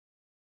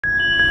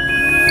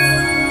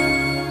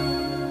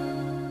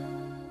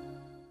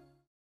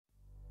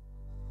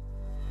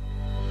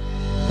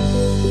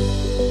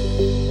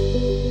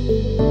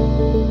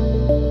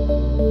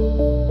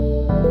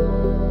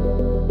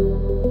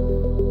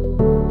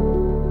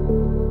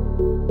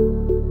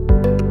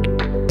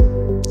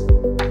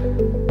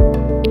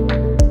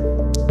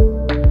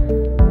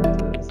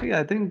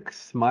think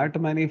smart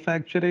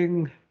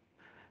manufacturing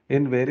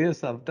in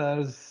various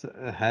avatars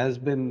has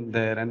been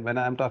there. And when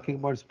I'm talking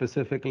about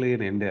specifically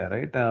in India,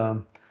 right?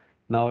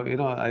 Now,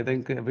 I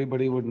think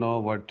everybody would know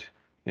what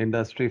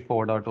Industry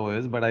 4.0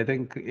 is, but I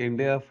think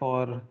India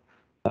for,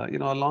 a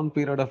long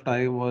period of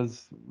time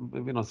was,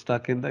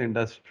 stuck in the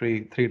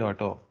Industry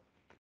 3.0.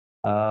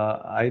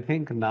 I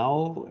think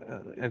now,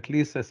 at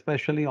least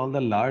especially all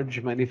the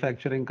large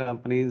manufacturing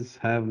companies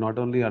have not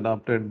only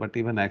adopted but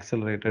even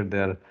accelerated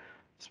their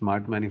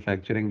smart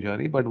manufacturing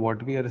journey. But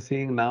what we are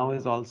seeing now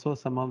is also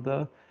some of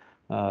the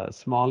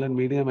small and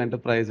medium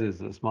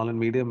enterprises, small and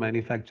medium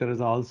manufacturers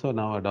are also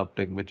now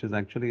adopting, which is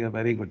actually a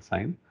very good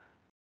sign.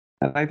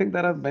 And I think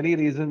there are many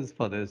reasons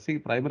for this. See,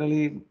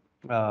 primarily,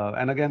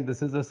 and again,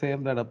 this is the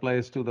same that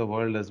applies to the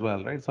world as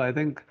well, right? So I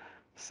think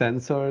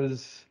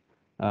sensors,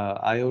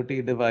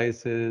 IoT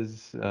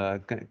devices,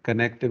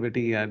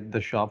 connectivity at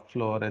the shop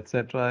floor,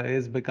 etc.,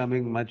 is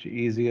becoming much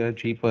easier,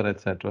 cheaper,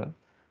 etc.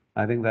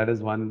 I think that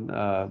is one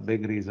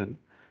big reason.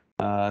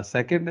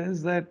 Second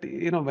is that,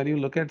 when you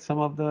look at some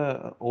of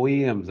the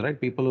OEMs, right,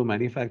 people who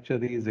manufacture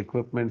these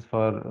equipments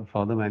for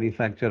the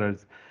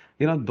manufacturers,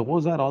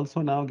 those are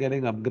also now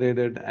getting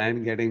upgraded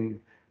and getting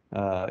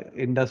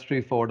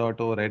Industry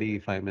 4.0 ready,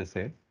 if I may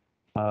say.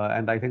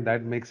 And I think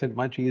that makes it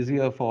much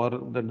easier for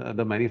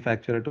the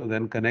manufacturer to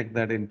then connect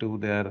that into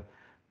their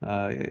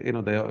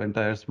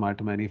entire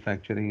smart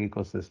manufacturing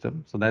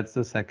ecosystem. So that's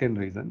the second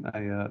reason.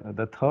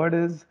 The third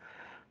is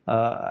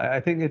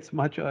I think it's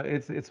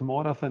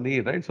more of a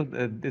need, right? So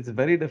it's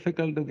very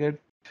difficult to get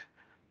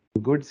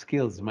good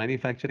skills,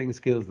 manufacturing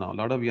skills now. A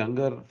lot of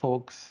younger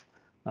folks,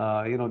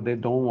 they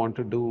don't want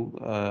to do,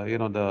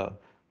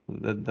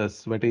 the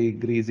sweaty,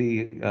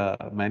 greasy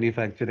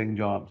manufacturing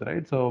jobs,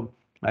 right? So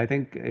I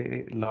think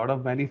a lot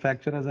of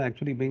manufacturers are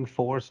actually being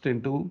forced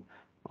into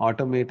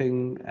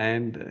automating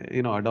and,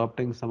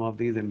 adopting some of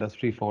these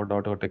Industry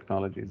 4.0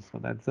 technologies. So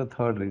that's the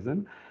third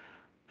reason.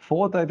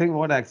 Fourth, I think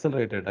what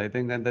accelerated, I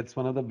think, and that's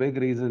one of the big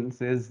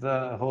reasons is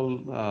the whole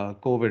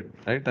COVID,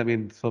 right? I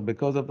mean, so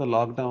because of the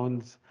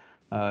lockdowns,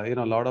 a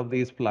lot of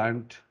these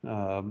plant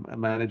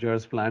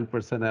managers, plant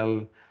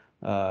personnel,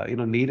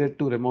 needed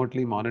to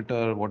remotely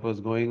monitor what was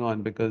going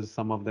on because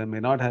some of them may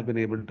not have been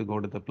able to go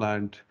to the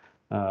plant,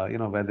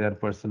 where their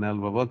personnel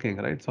were working,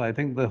 right? So I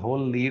think the whole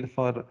need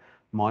for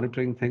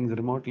monitoring things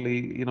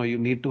remotely, you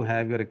need to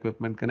have your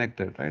equipment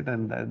connected, right?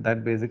 And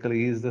that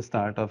basically is the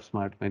start of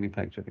smart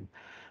manufacturing.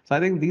 So I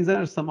think these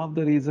are some of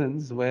the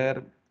reasons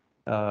where,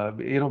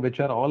 which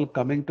are all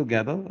coming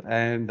together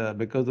and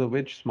because of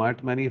which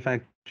smart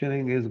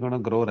manufacturing is going to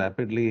grow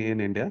rapidly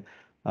in India,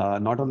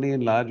 not only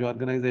in large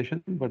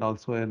organizations, but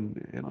also in,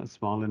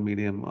 small and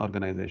medium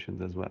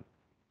organizations as well.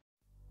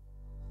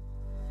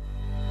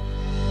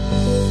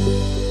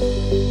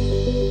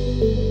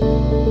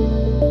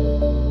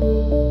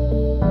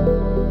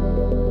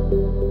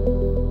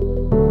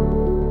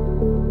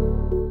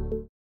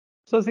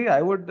 So see,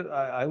 I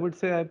would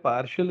say I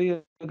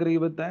partially agree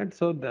with that.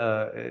 So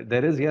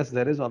there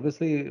is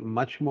obviously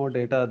much more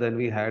data than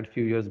we had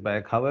few years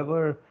back.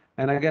 However,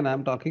 and again,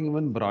 I'm talking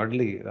even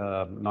broadly,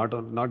 not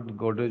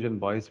Godrej and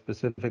Boyce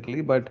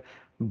specifically, but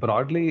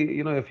broadly,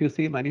 if you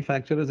see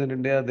manufacturers in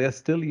India, they're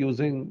still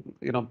using,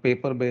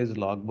 paper-based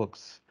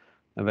logbooks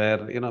where,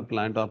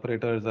 plant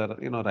operators are,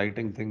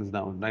 writing things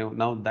down.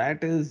 Now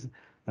that is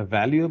a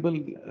valuable,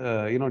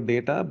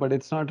 data, but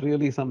it's not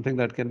really something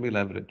that can be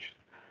leveraged.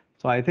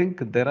 So I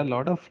think there are a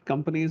lot of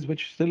companies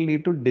which still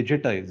need to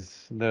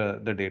digitize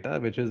the data,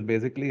 which is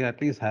basically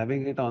at least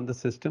having it on the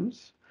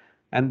systems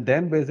and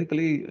then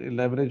basically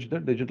leverage the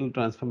digital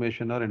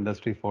transformation or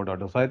Industry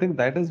 4.0. So I think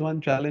that is one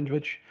challenge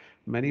which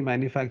many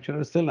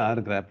manufacturers still are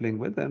grappling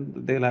with, and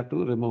they'll have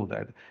to remove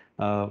that.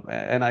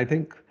 And I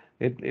think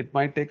it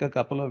might take a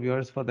couple of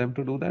years for them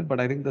to do that,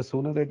 but I think the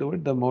sooner they do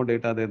it, the more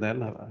data they'll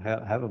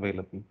have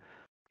available.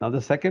 Now, the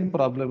second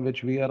problem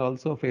which we are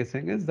also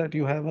facing is that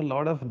you have a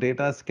lot of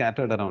data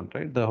scattered around,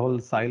 right? The whole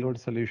siloed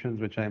solutions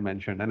which I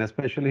mentioned, and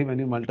especially when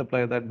you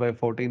multiply that by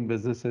 14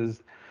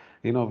 businesses,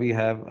 we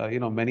have,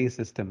 many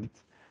systems.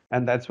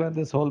 And that's where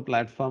this whole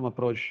platform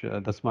approach,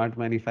 the smart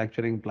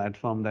manufacturing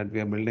platform that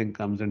we are building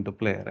comes into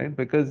play, right?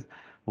 Because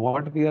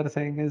what we are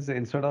saying is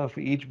instead of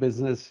each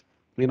business,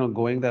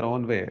 going their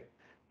own way,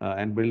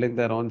 and building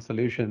their own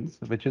solutions,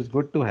 which is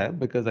good to have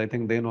because I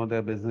think they know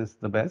their business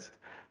the best.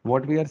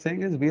 What we are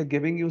saying is we are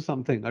giving you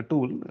something, a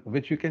tool,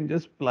 which you can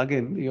just plug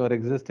in your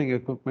existing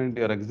equipment,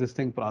 your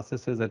existing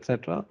processes,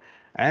 etc.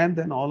 And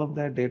then all of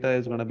that data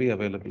is going to be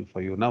available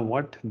for you. Now,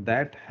 what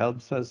that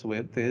helps us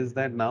with is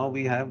that now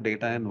we have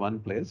data in one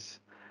place.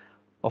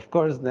 Of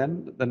course,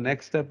 then the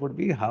next step would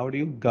be how do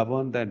you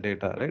govern that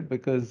data, right?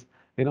 Because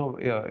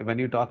when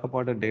you talk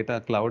about a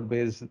data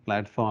cloud-based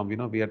platform,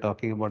 we are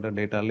talking about a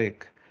data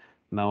lake.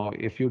 Now,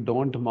 if you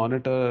don't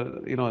monitor,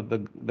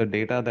 the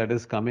data that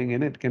is coming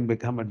in, it can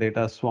become a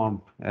data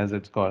swamp, as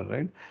it's called,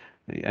 right?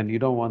 And you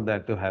don't want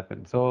that to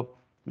happen. So,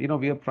 we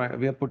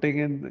are putting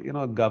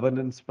in,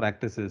 governance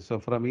practices. So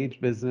from each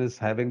business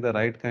having the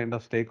right kind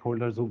of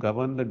stakeholders who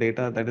govern the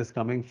data that is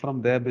coming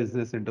from their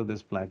business into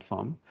this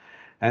platform.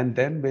 and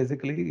then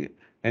basically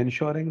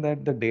ensuring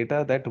that the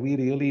data that we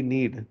really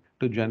need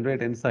to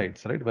generate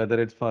insights, right?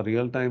 Whether it's for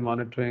real-time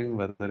monitoring,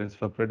 whether it's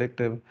for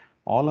predictive,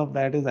 all of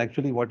that is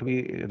actually what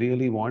we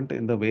really want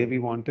in the way we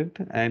want it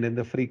and in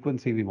the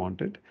frequency we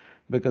want it,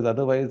 because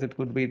otherwise it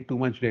could be too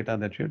much data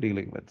that you're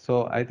dealing with.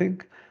 So I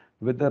think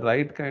with the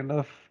right kind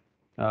of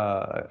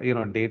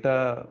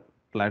data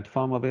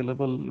platform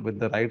available, with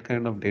the right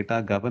kind of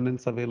data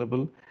governance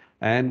available,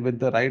 and with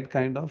the right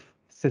kind of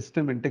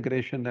system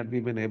integration that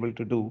we've been able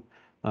to do,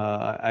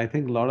 I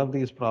think a lot of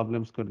these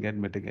problems could get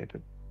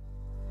mitigated.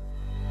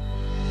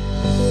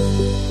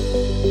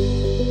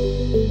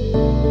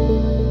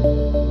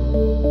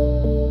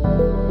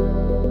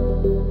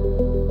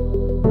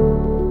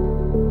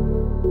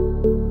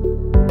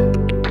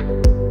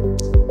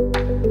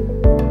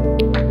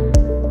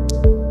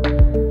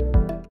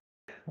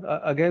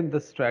 Again, the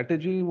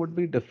strategy would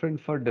be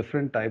different for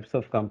different types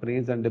of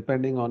companies, and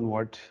depending on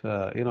what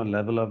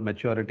level of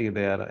maturity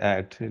they are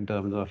at in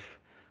terms of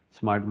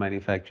smart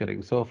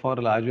manufacturing. So for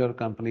larger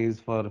companies,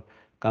 for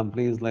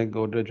companies like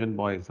Godrej and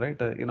Boyce, right?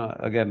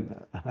 Again,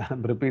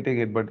 I'm repeating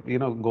it, but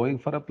going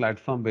for a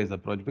platform-based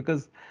approach,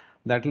 because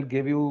that will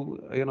give you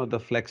the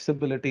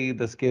flexibility,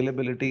 the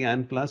scalability,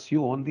 and plus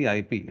you own the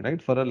IP, right?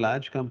 For a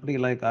large company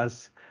like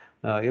us,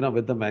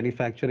 with the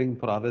manufacturing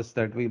prowess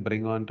that we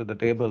bring onto the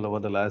table over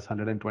the last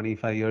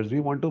 125 years, we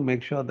want to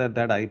make sure that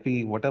that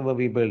IP, whatever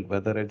we build,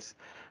 whether it's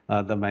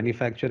the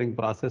manufacturing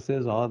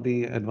processes or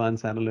the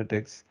advanced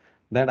analytics,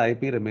 that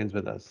IP remains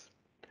with us.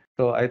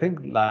 So I think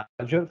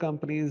larger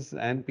companies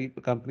and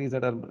companies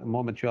that are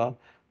more mature,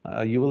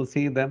 you will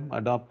see them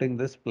adopting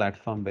this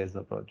platform-based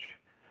approach.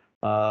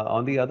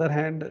 On the other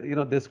hand,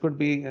 this could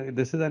be,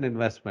 this is an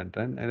investment,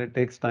 and it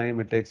takes time,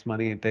 it takes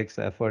money, it takes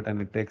effort,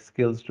 and it takes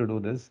skills to do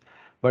this.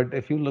 But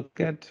if you look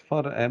at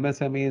for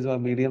MSMEs or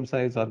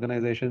medium-sized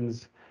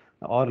organizations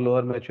or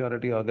lower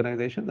maturity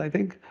organizations, I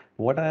think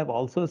what I have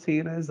also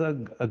seen is a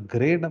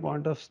great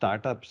amount of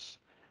startups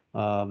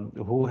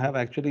who have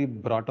actually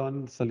brought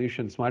on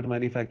solutions, smart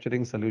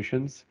manufacturing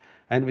solutions,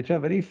 and which are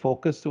very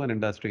focused to an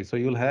industry. So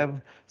you'll have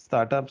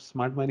startups,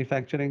 smart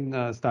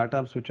manufacturing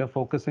startups, which are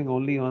focusing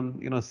only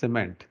on,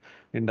 cement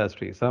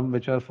industry, some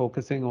which are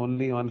focusing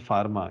only on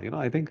pharma.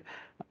 I think,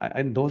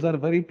 and those are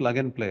very plug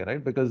and play,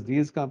 right? Because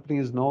these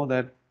companies know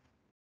that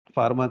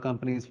pharma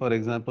companies, for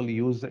example,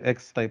 use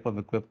X type of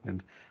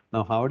equipment.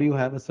 Now, how do you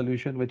have a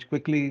solution which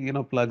quickly,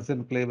 plugs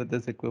and play with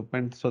this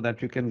equipment so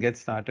that you can get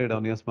started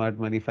on your smart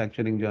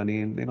manufacturing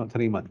journey in,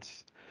 3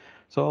 months?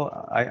 So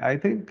I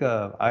think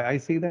I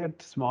see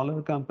that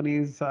smaller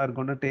companies are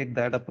going to take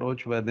that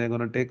approach where they're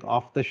going to take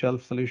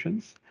off-the-shelf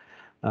solutions.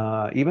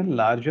 Even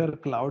larger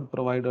cloud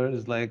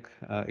providers like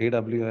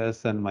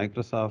AWS and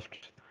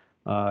Microsoft,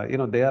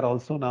 they are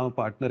also now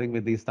partnering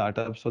with these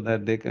startups so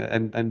that they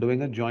can, and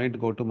doing a joint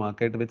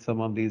go-to-market with some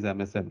of these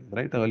MSMEs,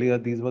 right? Earlier,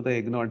 these were the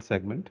ignored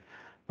segment,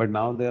 but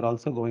now they're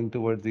also going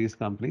towards these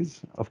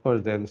companies. Of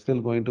course, they're still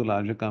going to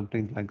larger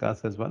companies like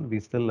us as well. We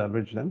still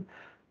leverage them.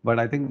 But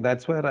I think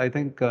that's where I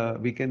think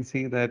we can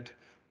see that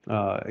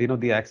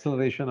the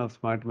acceleration of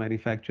smart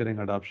manufacturing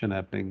adoption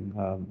happening,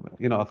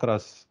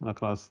 across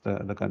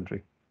the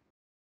country.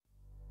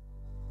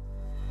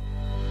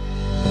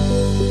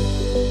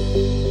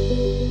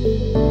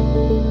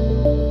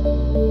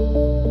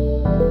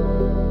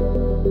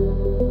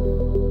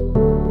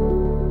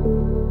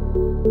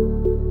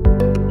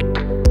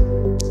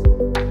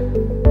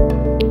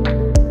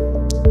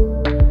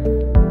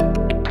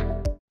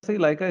 See,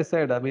 like I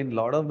said, I mean, a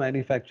lot of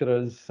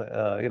manufacturers,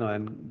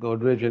 and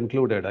Godrej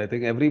included, I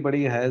think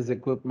everybody has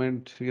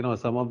equipment,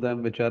 some of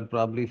them which are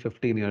probably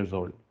 15 years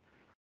old.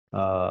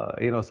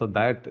 So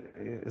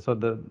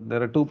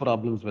there are two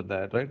problems with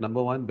that, right?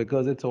 Number one,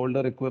 because it's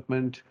older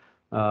equipment,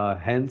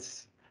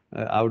 hence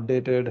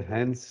outdated,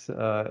 hence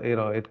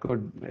it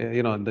could,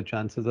 the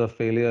chances of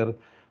failure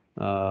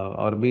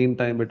or mean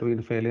time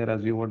between failure,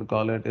 as you would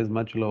call it, is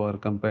much lower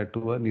compared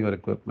to a newer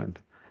equipment.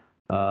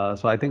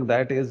 So I think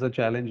that is a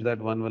challenge that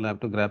one will have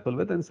to grapple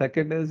with. And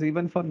second is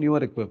even for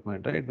newer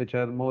equipment, right, which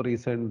are more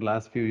recent,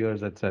 last few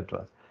years,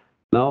 etc.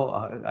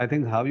 Now, I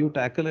think how you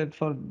tackle it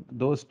for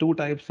those two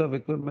types of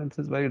equipments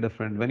is very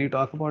different. When you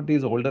talk about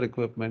these older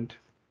equipment,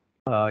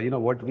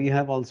 what we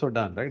have also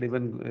done, right?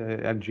 Even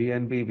at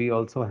GNB, we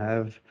also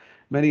have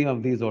many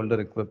of these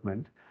older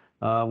equipment.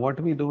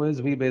 What we do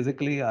is we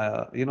basically,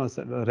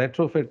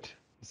 retrofit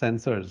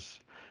sensors.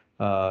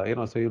 So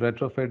you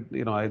retrofit,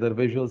 either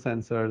visual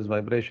sensors,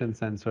 vibration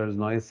sensors,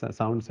 noise,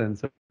 sound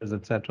sensors,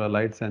 etc.,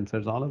 light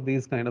sensors, all of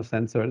these kind of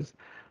sensors,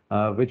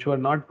 which were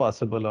not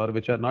possible or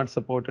which are not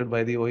supported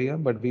by the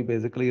OEM, but we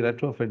basically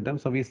retrofit them.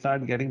 So we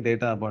start getting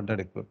data about that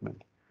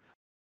equipment.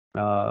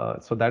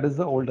 So that is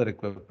the older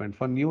equipment.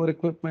 For newer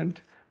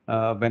equipment,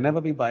 whenever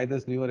we buy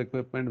this newer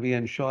equipment, we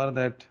ensure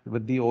that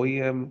with the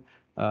OEM,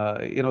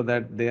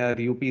 that they are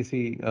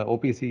UPC,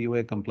 OPC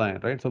UA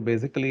compliant, right? So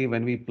basically,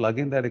 when we plug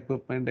in that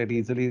equipment, it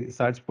easily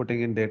starts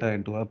putting in data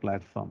into our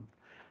platform.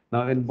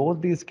 Now, in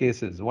both these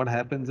cases, what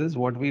happens is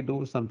what we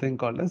do something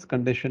called as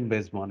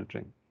condition-based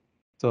monitoring.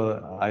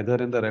 So either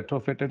in the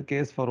retrofitted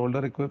case for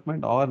older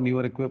equipment or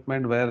newer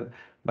equipment where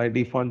by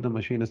default the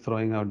machine is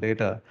throwing out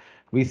data,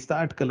 we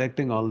start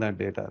collecting all that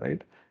data,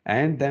 right?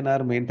 And then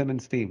our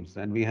maintenance teams,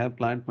 and we have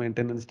plant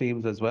maintenance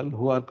teams as well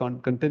who are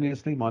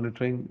continuously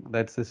monitoring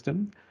that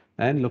system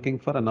and looking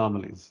for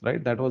anomalies,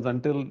 right? That was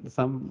until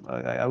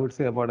I would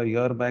say about a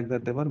year back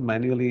that they were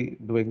manually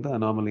doing the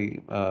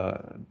anomaly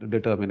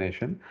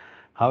determination.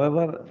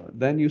 However,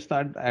 then you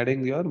start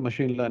adding your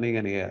machine learning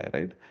and AI,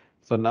 right?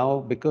 So now,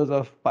 because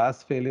of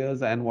past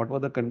failures and what were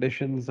the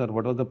conditions or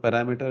what were the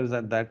parameters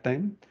at that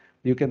time,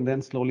 you can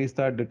then slowly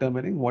start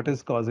determining what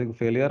is causing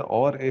failure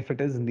or if it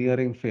is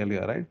nearing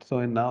failure, right?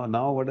 So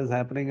now what is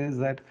happening is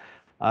that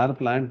our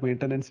plant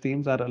maintenance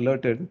teams are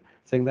alerted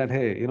saying that,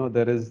 hey,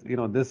 there is,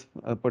 this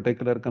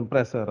particular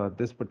compressor or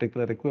this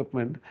particular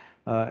equipment,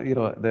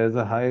 there's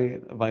a high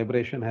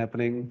vibration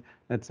happening,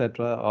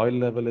 etc. Oil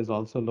level is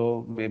also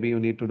low. Maybe you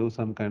need to do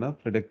some kind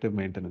of predictive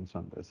maintenance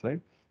on this, right?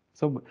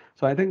 So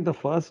I think the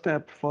first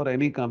step for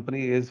any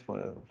company is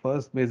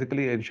first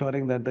basically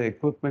ensuring that the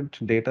equipment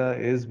data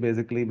is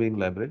basically being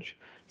leveraged.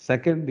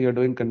 Second, you're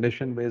doing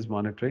condition-based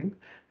monitoring.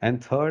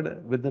 And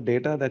third, with the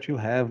data that you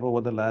have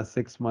over the last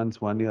 6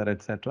 months, 1 year,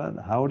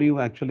 etc., how do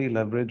you actually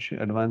leverage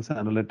advanced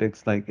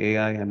analytics like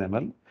AI and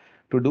ML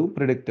to do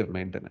predictive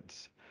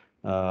maintenance?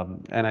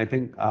 And I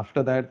think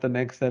after that, the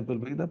next step will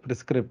be the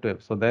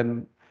prescriptive. So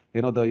then,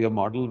 your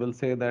model will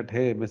say that,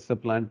 hey,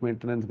 Mr. Plant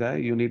Maintenance guy,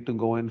 you need to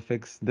go and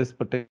fix this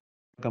particular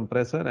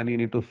compressor, and you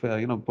need to,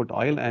 put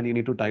oil and you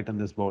need to tighten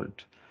this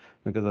bolt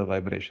because of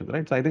vibrations,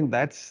 right? So I think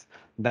that's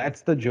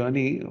the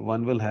journey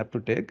one will have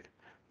to take.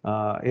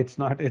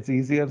 It's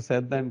easier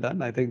said than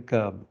done. I think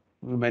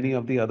many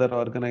of the other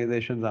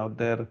organizations out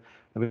there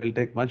will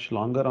take much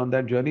longer on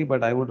that journey,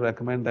 but I would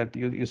recommend that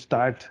you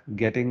start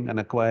getting and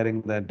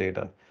acquiring that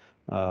data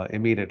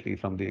immediately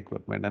from the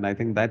equipment. And I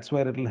think that's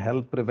where it'll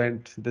help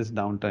prevent this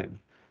downtime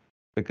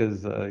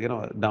because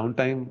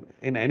downtime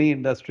in any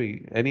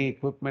industry, any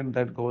equipment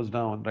that goes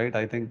down, right,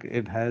 I think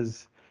it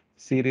has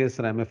serious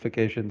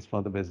ramifications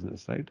for the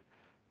business, right?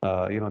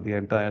 The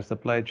entire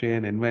supply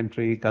chain,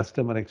 inventory,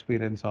 customer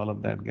experience, all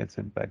of that gets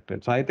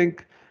impacted. So I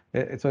think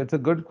so it's a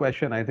good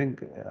question. I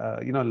think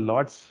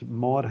lots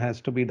more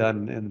has to be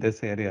done in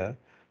this area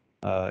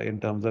in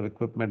terms of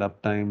equipment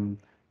uptime,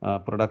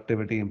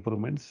 productivity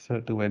improvements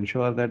to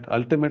ensure that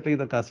ultimately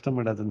the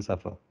customer doesn't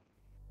suffer.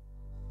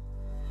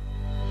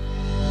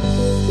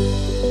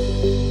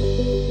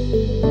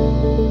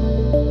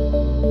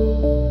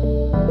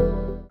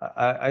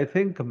 I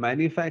think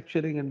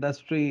manufacturing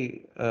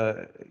industry,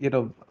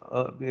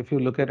 if you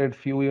look at it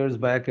few years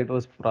back, it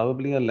was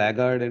probably a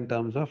laggard in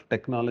terms of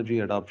technology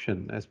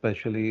adoption,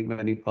 especially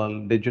when you call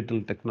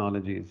digital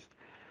technologies.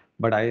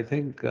 But I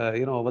think,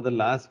 over the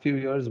last few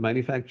years,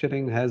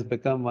 manufacturing has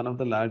become one of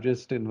the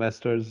largest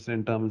investors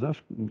in terms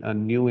of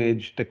new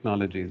age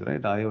technologies,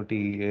 right?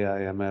 IoT,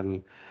 AI,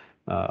 ML,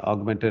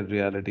 augmented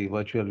reality,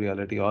 virtual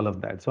reality, all of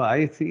that. So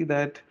I see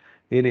that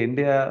in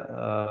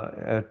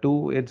India,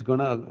 too, it's going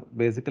to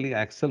basically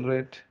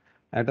accelerate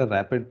at a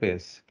rapid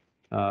pace.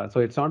 So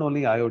it's not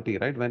only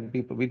IoT, right? When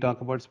we talk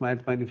about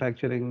smart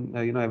manufacturing,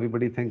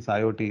 everybody thinks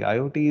IoT.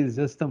 IoT is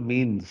just a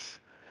means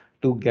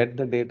to get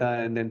the data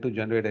and then to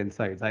generate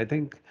insights. I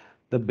think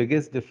the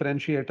biggest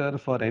differentiator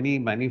for any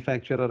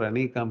manufacturer or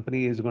any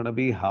company is going to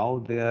be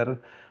how they are,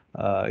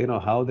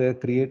 how they're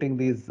creating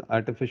these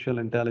artificial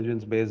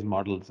intelligence based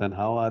models and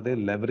how are they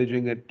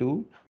leveraging it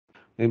to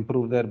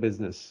improve their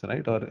business,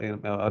 right?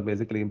 Or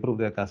basically improve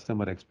their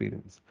customer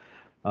experience.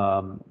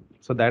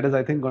 So that is,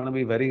 I think, going to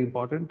be very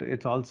important.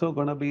 It's also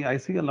going to be, I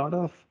see a lot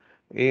of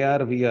AR,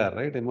 VR,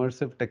 right?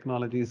 Immersive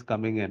technologies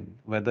coming in,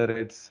 whether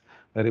it's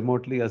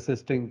remotely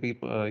assisting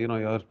people,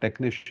 your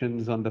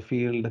technicians on the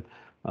field,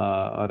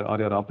 or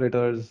your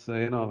operators,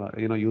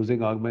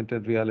 using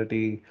augmented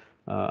reality.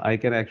 I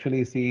can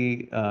actually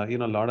see, a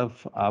lot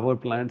of our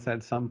plants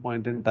at some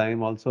point in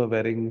time also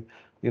wearing,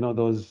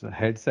 those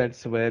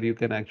headsets where you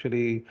can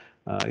actually,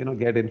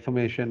 get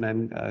information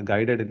and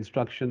guided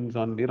instructions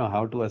on,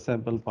 how to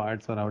assemble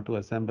parts or how to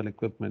assemble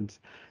equipments.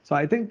 So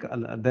I think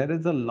there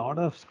is a lot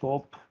of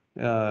scope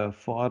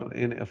for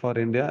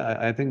India.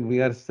 I think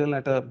we are still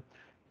at a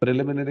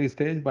preliminary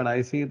stage, but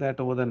I see that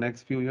over the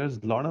next few years,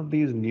 a lot of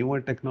these newer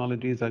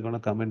technologies are going to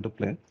come into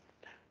play.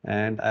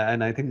 And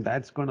I think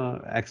that's going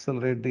to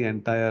accelerate the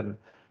entire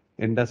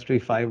industry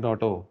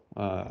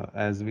 5.0,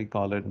 as we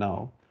call it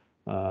now,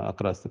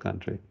 across the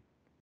country.